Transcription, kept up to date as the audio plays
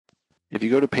If you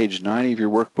go to page 90 of your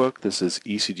workbook, this is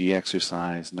ECG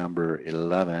exercise number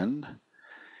 11.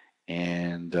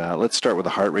 And let's start with the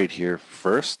heart rate here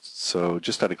first. So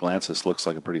just at a glance, this looks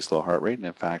like a pretty slow heart rate. And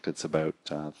in fact, it's about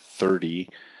 30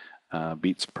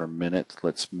 beats per minute.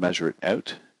 Let's measure it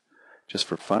out just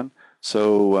for fun.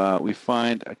 So we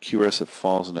find a QRS that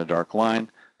falls in a dark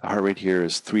line. The heart rate here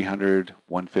is 300,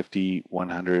 150,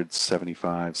 100,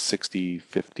 75, 60,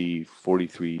 50,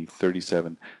 43,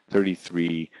 37,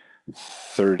 33,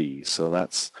 30. So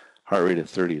that's heart rate of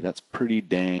 30. That's pretty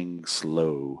dang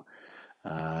slow.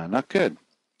 Not good.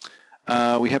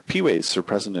 We have P waves are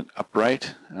present in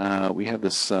upright. We have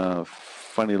this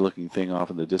funny looking thing off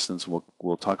in the distance.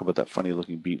 We'll talk about that funny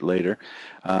looking beat later.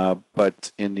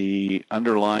 But in the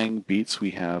underlying beats,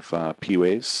 we have P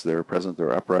waves. They're present,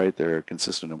 they're upright, they're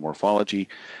consistent in morphology.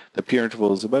 The P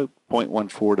interval is about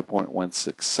 0.14 to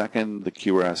 0.16 second. The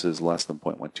QRS is less than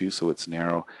 0.12, so it's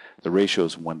narrow. The ratio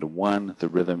is 1:1. The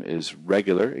rhythm is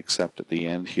regular, except at the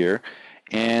end here.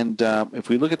 And if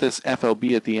we look at this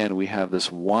FLB at the end, we have this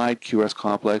wide QRS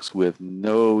complex with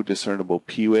no discernible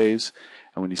P waves.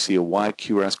 And when you see a wide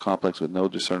QRS complex with no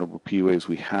discernible P waves,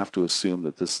 we have to assume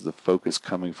that this is the focus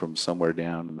coming from somewhere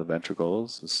down in the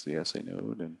ventricles. This is the SA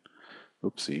node, and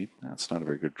oopsie, that's not a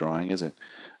very good drawing, is it?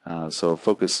 So a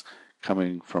focus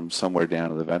coming from somewhere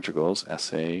down in the ventricles,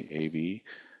 SA, AV,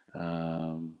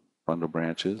 bundle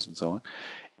branches, and so on.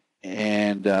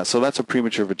 And so that's a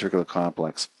premature ventricular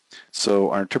complex.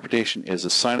 So our interpretation is a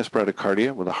sinus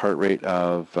bradycardia with a heart rate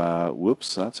of,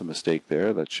 whoops, that's a mistake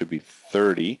there. That should be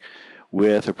 30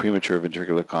 with a premature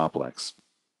ventricular complex.